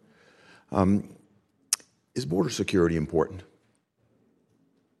 Lumpert. Is border security important?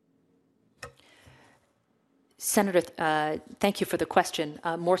 Senator, thank you for the question.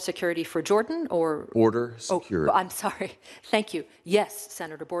 More security for Jordan or? Border security. Oh, I'm sorry. Thank you. Yes,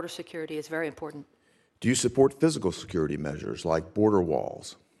 Senator, border security is very important. Do you support physical security measures like border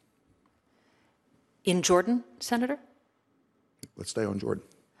walls? In Jordan, Senator? Let's stay on Jordan.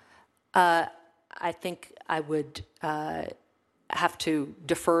 I think I would have to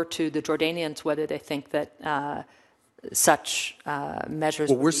defer to the Jordanians whether they think that such measures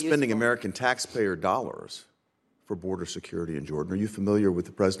Well, would we're be spending useful. American taxpayer dollars for border security in Jordan. Are you familiar with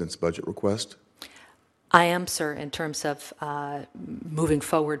the president's budget request? I am, sir, in terms of moving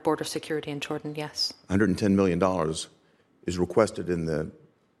forward border security in Jordan, yes. $110 million is requested in the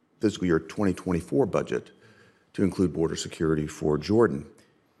fiscal year 2024 budget to include border security for Jordan.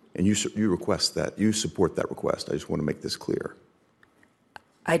 And you request that. You support that request. I just want to make this clear.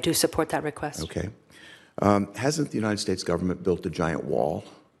 I do support that request. Okay. Hasn't the United States government built a giant wall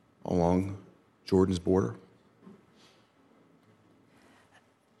along Jordan's border?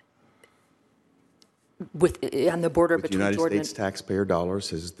 On the border With between United Jordan States taxpayer dollars,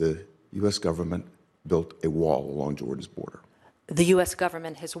 has the U.S. government built a wall along Jordan's border? The U.S.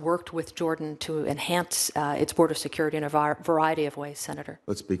 government has worked with Jordan to enhance its border security in a variety of ways, Senator.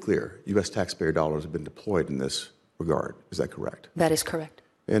 Let's be clear. U.S. taxpayer dollars have been deployed in this regard. Is that correct? That is correct.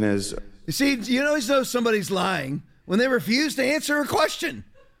 And as you see, you always know somebody's lying when they refuse to answer a question.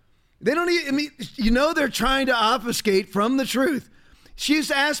 They don't even, I mean, you know they're trying to obfuscate from the truth.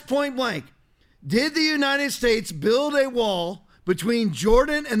 She's asked point blank, did the United States build a wall between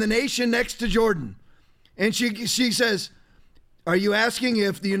Jordan and the nation next to Jordan? And she says, are you asking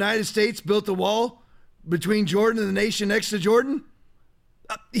if the United States built a wall between Jordan and the nation next to Jordan?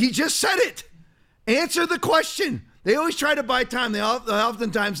 He just said it. Answer the question. They always try to buy time.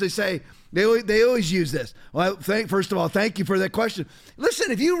 Oftentimes they say, they always use this. Well, first of all, thank you for that question.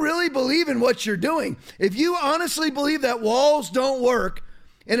 Listen, if you really believe in what you're doing, if you honestly believe that walls don't work,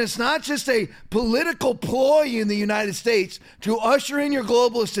 and it's not just a political ploy in the United States to usher in your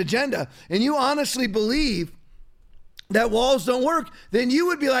globalist agenda, and you honestly believe that walls don't work, then you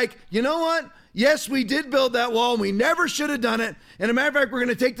would be like, you know what? Yes, we did build that wall, and we never should have done it. And as a matter of fact, we're going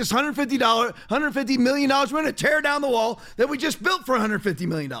to take this $150 million, we're going to tear down the wall that we just built for $150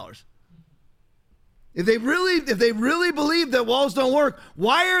 million. If they really believe that walls don't work,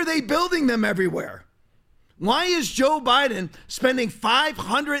 why are they building them everywhere? Why is Joe Biden spending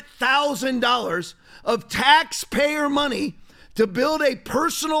 $500,000 of taxpayer money to build a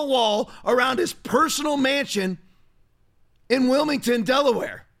personal wall around his personal mansion in Wilmington,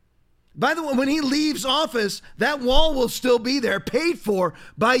 Delaware? By the way, when he leaves office, that wall will still be there, paid for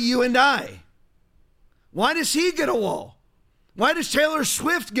by you and I. Why does he get a wall? Why does Taylor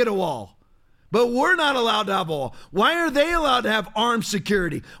Swift get a wall? But we're not allowed to have a wall. Why are they allowed to have armed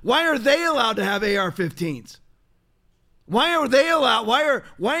security? Why are they allowed to have AR-15s? Why are they allowed?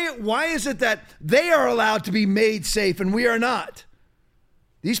 Why is it that they are allowed to be made safe and we are not?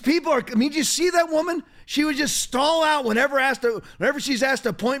 These people are, did you see that woman? She would just stall out whenever she's asked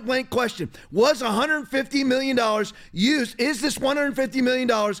a point blank question. Was $150 million used? Is this $150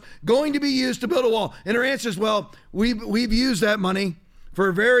 million going to be used to build a wall? And her answer is, well, we've used that money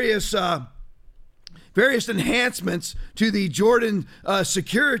for various enhancements to the Jordan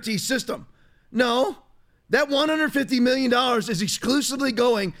security system. No, that $150 million is exclusively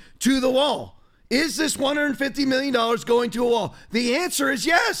going to the wall. Is this $150 million going to a wall? The answer is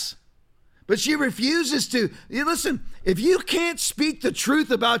yes. But she refuses to. Listen, if you can't speak the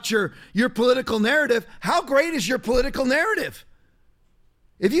truth about your political narrative, how great is your political narrative?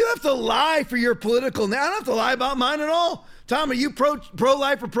 If you have to lie for your political narrative, I don't have to lie about mine at all. Tom, are you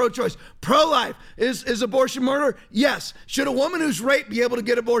pro-life or pro-choice? Pro-life. Is abortion murder? Yes. Should a woman who's raped be able to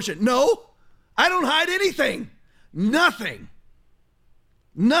get abortion? No. I don't hide anything. Nothing.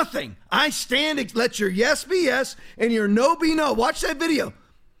 I stand, let your yes be yes and your no be no. Watch that video.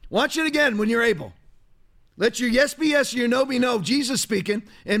 Watch it again when you're able. Let your yes be yes and your no be no. Jesus speaking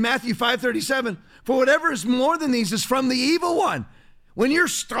in Matthew 5:37. For whatever is more than these is from the evil one. When you're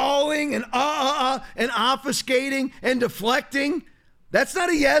stalling and and obfuscating and deflecting, that's not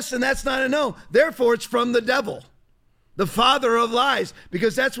a yes and that's not a no. Therefore, it's from the devil, the father of lies,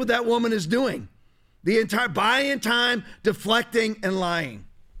 because that's what that woman is doing. The entire buying time, deflecting, and lying.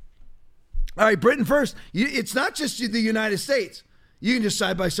 All right, Britain first. It's not just the United States. You can just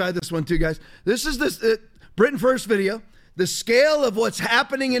side by side this one too, guys. This is Britain first video. The scale of what's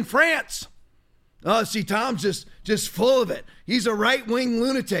happening in France. Oh, see, Tom's just full of it. He's a right-wing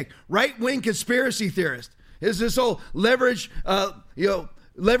lunatic, right-wing conspiracy theorist. Is this whole leverage you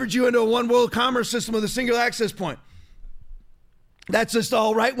into a one world commerce system with a single access point? That's just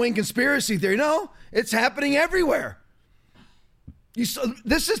all right-wing conspiracy theory. No, it's happening everywhere. This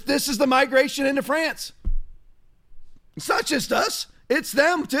is the migration into France. It's not just us. It's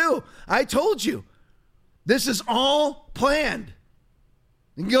them too. I told you. This is all planned.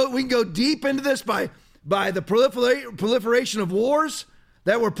 We can go deep into this by the proliferation of wars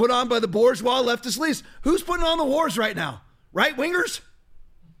that were put on by the bourgeois leftist elites. Who's putting on the wars right now? Right-wingers?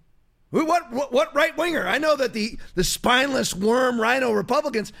 What right-winger? I know that the spineless worm rhino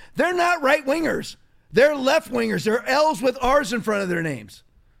Republicans, they're not right-wingers. They're left-wingers. They're L's with R's in front of their names.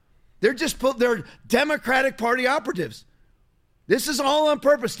 They're Democratic Party operatives. This is all on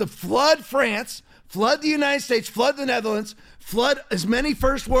purpose to flood France, flood the United States, flood the Netherlands, flood as many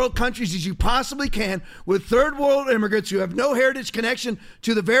first world countries as you possibly can with third world immigrants who have no heritage connection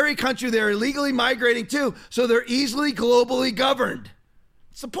to the very country they're illegally migrating to, so they're easily globally governed.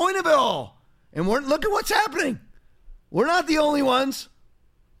 It's the point of it all. And look at what's happening. We're not the only ones,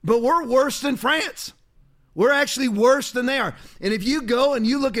 but we're worse than France. We're actually worse than they are. And if you go and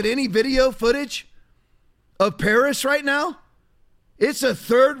you look at any video footage of Paris right now, it's a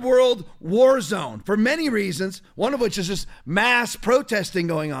third world war zone for many reasons, one of which is just mass protesting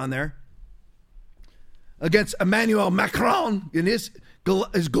going on there against Emmanuel Macron and his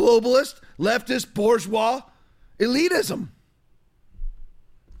globalist, leftist, bourgeois elitism.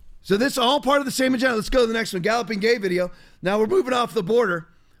 So this is all part of the same agenda. Let's go to the next one, Galloping Gay video. Now we're moving off the border.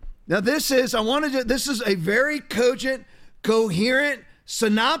 Now this is a very cogent, coherent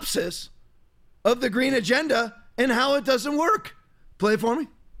synopsis of the green agenda and how it doesn't work. Play it for me.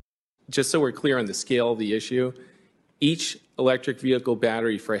 Just so we're clear on the scale of the issue, each electric vehicle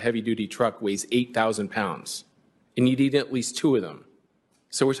battery for a heavy-duty truck weighs 8,000 pounds, and you need at least 2 of them.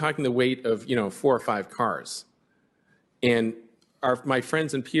 So we're talking the weight of 4 or 5 cars. And my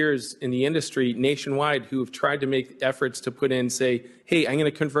friends and peers in the industry nationwide who have tried to make efforts to put in, say, hey, I'm going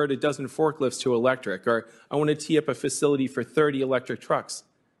to convert a dozen forklifts to electric, or I want to tee up a facility for 30 electric trucks.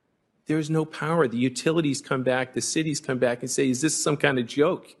 There's no power. The utilities come back, the cities come back and say, is this some kind of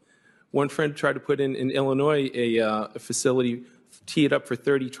joke? One friend tried to put in Illinois a facility, tee it up for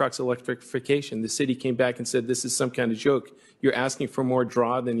 30 trucks electrification. The city came back and said, this is some kind of joke. You're asking for more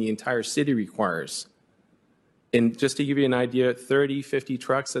draw than the entire city requires. And just to give you an idea, 30, 50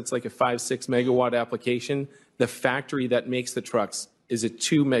 trucks, that's like a 5-6 megawatt application. The factory that makes the trucks is a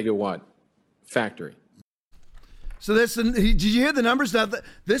 2 megawatt factory. So did you hear the numbers? Now,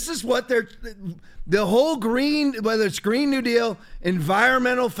 this is what the whole green, whether it's Green New Deal,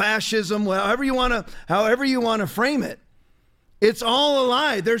 environmental fascism, however you want to frame it, it's all a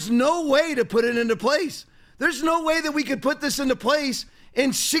lie. There's no way to put it into place. There's no way that we could put this into place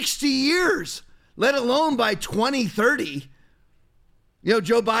in 60 years, let alone by 2030.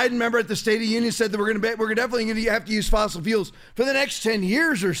 Joe Biden, remember at the State of the Union, said that we're definitely going to have to use fossil fuels for the next 10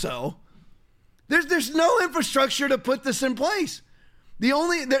 years or so. There's no infrastructure to put this in place.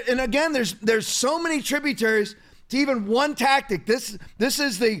 And again, there's so many tributaries to even one tactic. This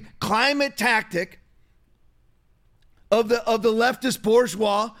is the climate tactic of the leftist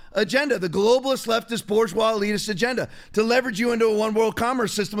bourgeois agenda, the globalist leftist bourgeois elitist agenda, to leverage you into a one world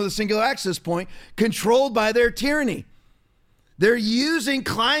commerce system with a singular access point controlled by their tyranny. They're using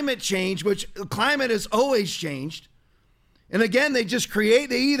climate change, which climate has always changed. And again, they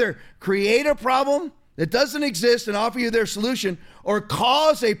either create a problem that doesn't exist and offer you their solution, or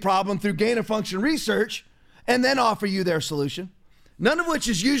cause a problem through gain of function research and then offer you their solution. None of which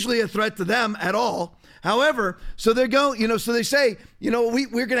is usually a threat to them at all. However, so they say,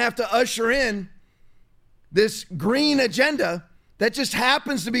 we're going to have to usher in this green agenda that just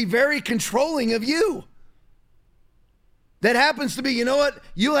happens to be very controlling of you. That happens to be, you know what?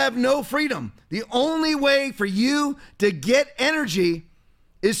 You'll have no freedom. The only way for you to get energy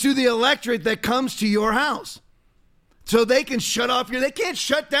is through the electric that comes to your house. So they can they can't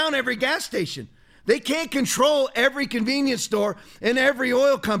shut down every gas station. They can't control every convenience store and every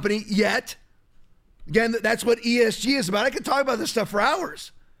oil company yet. Again, that's what ESG is about. I could talk about this stuff for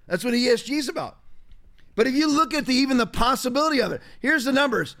hours. That's what ESG is about. But if you look at even the possibility of it, here's the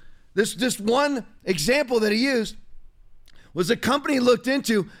numbers. This one example that he used was a company looked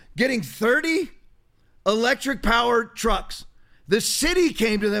into getting 30 electric powered trucks. The city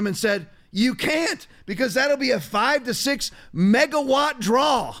came to them and said, you can't, because that'll be a 5 to 6 megawatt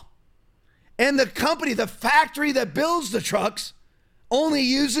draw. And the company, the factory that builds the trucks, only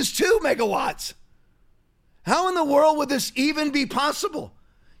uses 2 megawatts. How in the world would this even be possible?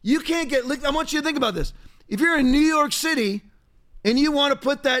 You can't get, I want you to think about this. If you're in New York City and you want to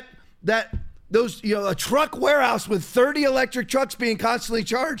put a truck warehouse with 30 electric trucks being constantly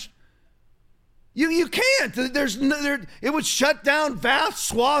charged, you can't. It would shut down vast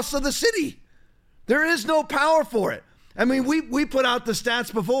swaths of the city. There is no power for it. I mean, we put out the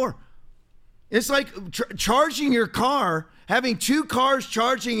stats before. It's like charging your car, having 2 cars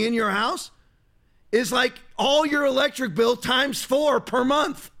charging in your house is like all your electric bill times 4 per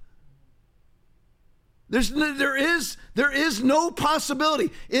month. There is no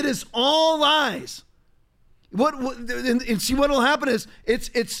possibility. It is all lies. See what will happen is it's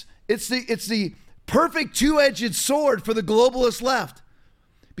the perfect two-edged sword for the globalist left,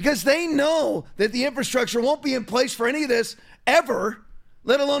 because they know that the infrastructure won't be in place for any of this ever,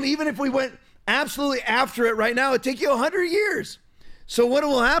 let alone even if we went absolutely after it right now, it'd take you 100 years. So what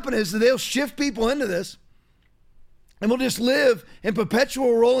will happen is that they'll shift people into this, and we'll just live in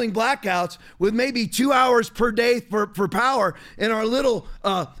perpetual rolling blackouts with maybe 2 hours per day for power in our little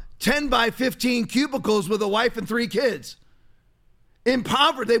 10 by 15 cubicles with a wife and 3 kids. They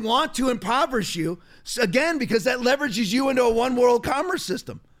want to impoverish you, again, because that leverages you into a one world commerce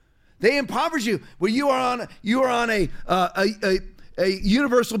system. They impoverish you where you are on a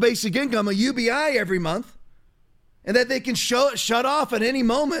universal basic income, a UBI every month, and that they can shut off at any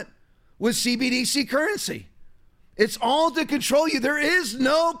moment with CBDC currency. It's all to control you. There is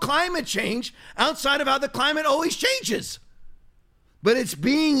no climate change outside of how the climate always changes. But it's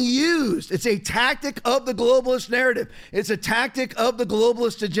being used. It's a tactic of the globalist narrative. It's a tactic of the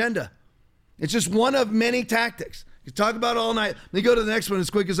globalist agenda. It's just one of many tactics. You talk about it all night. Let me go to the next one as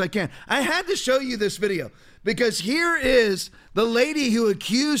quick as I can. I had to show you this video because here is the lady who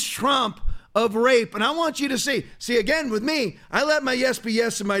accused Trump of rape. And I want you to see again, with me, I let my yes be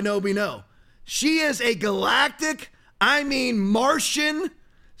yes and my no be no. She is a galactic, Martian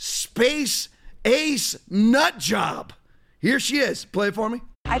space ace nut job. Here she is. Play it for me.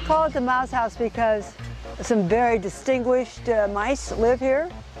 I call it the Mouse House because some very distinguished mice live here.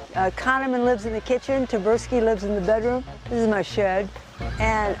 Kahneman lives in the kitchen. Tversky lives in the bedroom. This is my shed.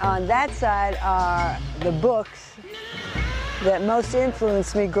 And on that side are the books that most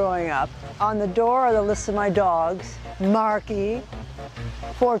influenced me growing up. On the door are the lists of my dogs. Marky,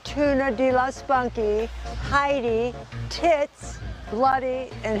 Fortuna de la Spunky, Heidi, Tits, Bloody,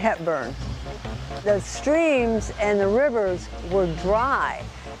 and Hepburn. The streams and the rivers were dry,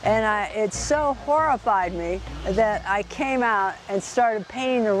 and it so horrified me that I came out and started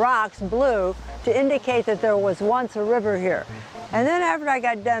painting the rocks blue to indicate that there was once a river here. And then after I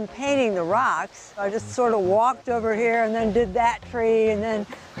got done painting the rocks, I just sort of walked over here and then did that tree and then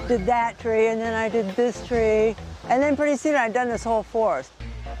did that tree and then I did this tree. And then pretty soon I'd done this whole forest.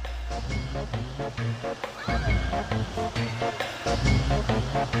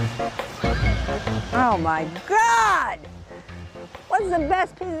 Oh my God! What's the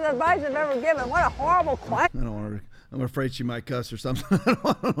best piece of advice I've ever given? What a horrible question. I'm afraid she might cuss or something.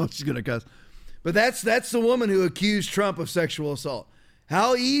 I don't know if she's going to cuss. But that's the woman who accused Trump of sexual assault.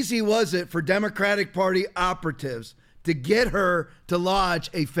 How easy was it for Democratic Party operatives to get her to lodge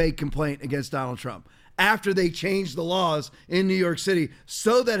a fake complaint against Donald Trump after they changed the laws in New York City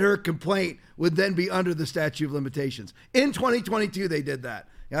so that her complaint would then be under the statute of limitations? In 2022, they did that.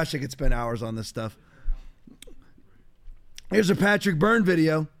 Gosh, I could spend hours on this stuff. Here's a Patrick Byrne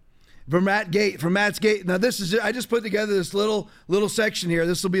video from Matt's Gate. Now, this is, I just put together this little section here.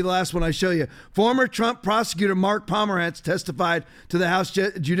 This will be the last one I show you. Former Trump prosecutor Mark Pomerantz testified to the House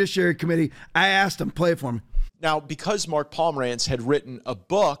Judiciary Committee. I asked him, play it for me. Now, because Mark Pomerantz had written a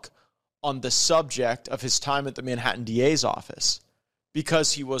book on the subject of his time at the Manhattan DA's office,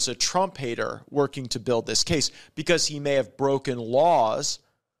 because he was a Trump hater working to build this case, because he may have broken laws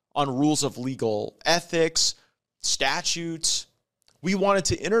on rules of legal ethics, statutes, we wanted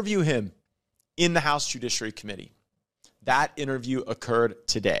to interview him in the House Judiciary Committee. That interview occurred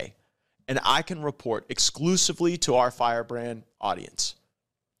today, and I can report exclusively to our Firebrand audience.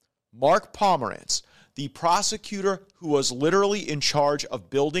 Mark Pomerantz, the prosecutor who was literally in charge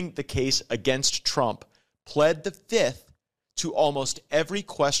of building the case against Trump, pled the fifth to almost every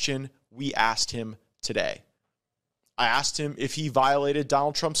question we asked him today. I asked him if he violated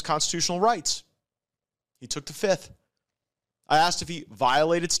Donald Trump's constitutional rights. He took the fifth. I asked if he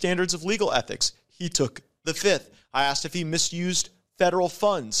violated standards of legal ethics. He took the fifth. I asked if he misused federal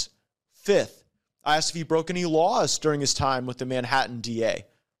funds. Fifth. I asked if he broke any laws during his time with the Manhattan DA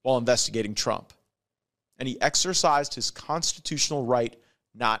while investigating Trump. And he exercised his constitutional right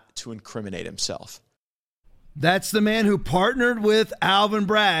not to incriminate himself. That's the man who partnered with Alvin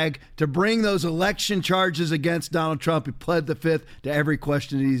Bragg to bring those election charges against Donald Trump. He pled the fifth to every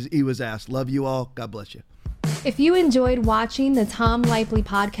question he was asked. Love you all. God bless you. If you enjoyed watching the Tom Lively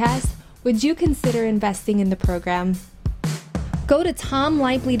podcast, would you consider investing in the program? Go to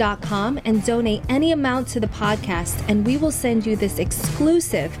tomlively.com and donate any amount to the podcast, and we will send you this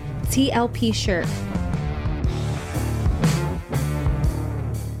exclusive TLP shirt.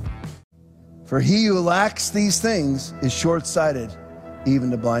 For he who lacks these things is short-sighted,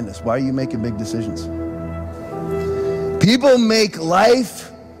 even to blindness. Why are you making big decisions? People make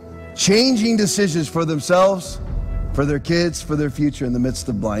life-changing decisions for themselves, for their kids, for their future in the midst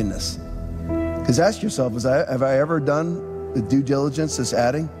of blindness. Because ask yourself, have I ever done the due diligence that's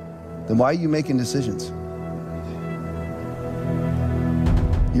adding? Then why are you making decisions?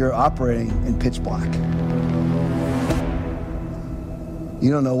 You're operating in pitch black. You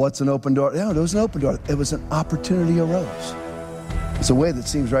don't know what's an open door. No, there was an open door. It was an opportunity arose. It's a way that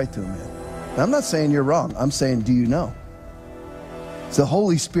seems right to a man. Now, I'm not saying you're wrong. I'm saying, do you know? It's the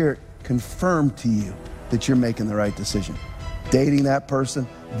Holy Spirit confirmed to you that you're making the right decision. Dating that person,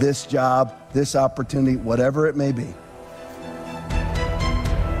 this job, this opportunity, whatever it may be.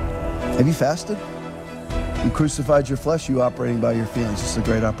 Have you fasted? You crucified your flesh, you operating by your feelings. It's a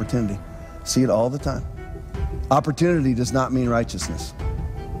great opportunity. See it all the time. Opportunity does not mean righteousness.